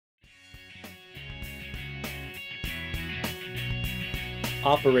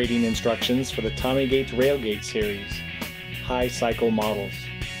Operating instructions for the Railgate Railgate series, high cycle models.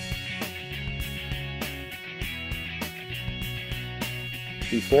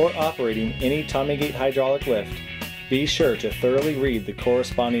 Before operating any Railgate hydraulic lift, be sure to thoroughly read the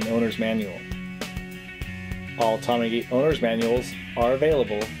corresponding owner's manual. All Railgate owner's manuals are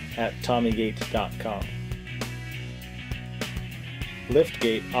available at tommygate.com.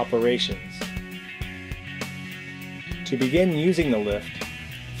 Liftgate operations. To begin using the lift,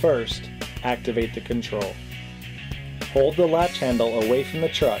 first, activate the control. Hold the latch handle away from the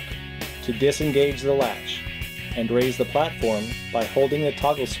truck to disengage the latch and raise the platform by holding the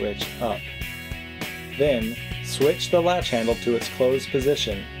toggle switch up. Then, switch the latch handle to its closed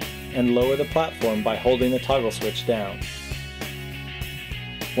position and lower the platform by holding the toggle switch down.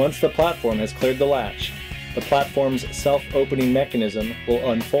 Once the platform has cleared the latch, the platform's self-opening mechanism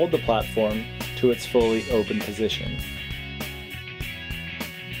will unfold the platform to its fully open position.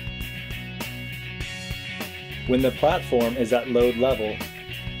 When the platform is at load level,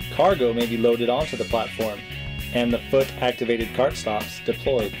 cargo may be loaded onto the platform and the foot-activated cart stops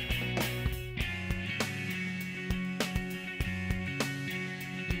deployed.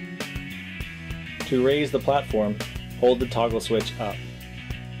 To raise the platform, hold the toggle switch up.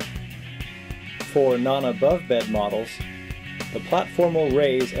 For non-above bed models, the platform will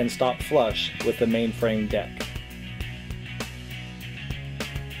raise and stop flush with the mainframe deck.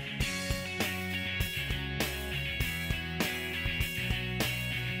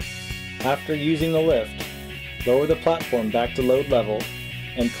 After using the lift, lower the platform back to load level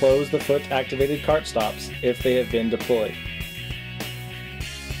and close the foot-activated cart stops if they have been deployed.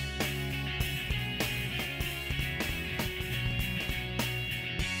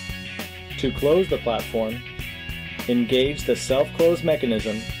 To close the platform, engage the self-close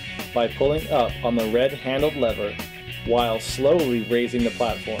mechanism by pulling up on the red handled lever while slowly raising the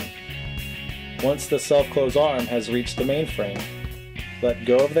platform. Once the self-close arm has reached the mainframe, let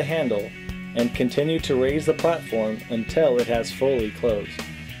go of the handle and continue to raise the platform until it has fully closed.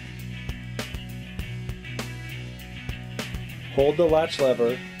 Hold the latch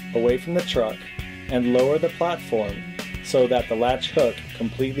lever away from the truck and lower the platform so that the latch hook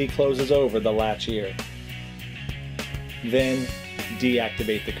completely closes over the latch ear. Then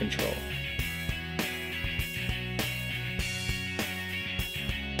deactivate the control.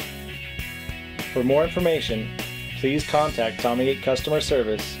 For more information, please contact Tommygate customer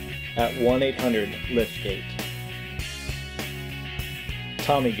service at 1-800-LIFTGATE.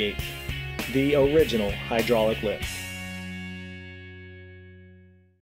 Tommygate, the original hydraulic lift.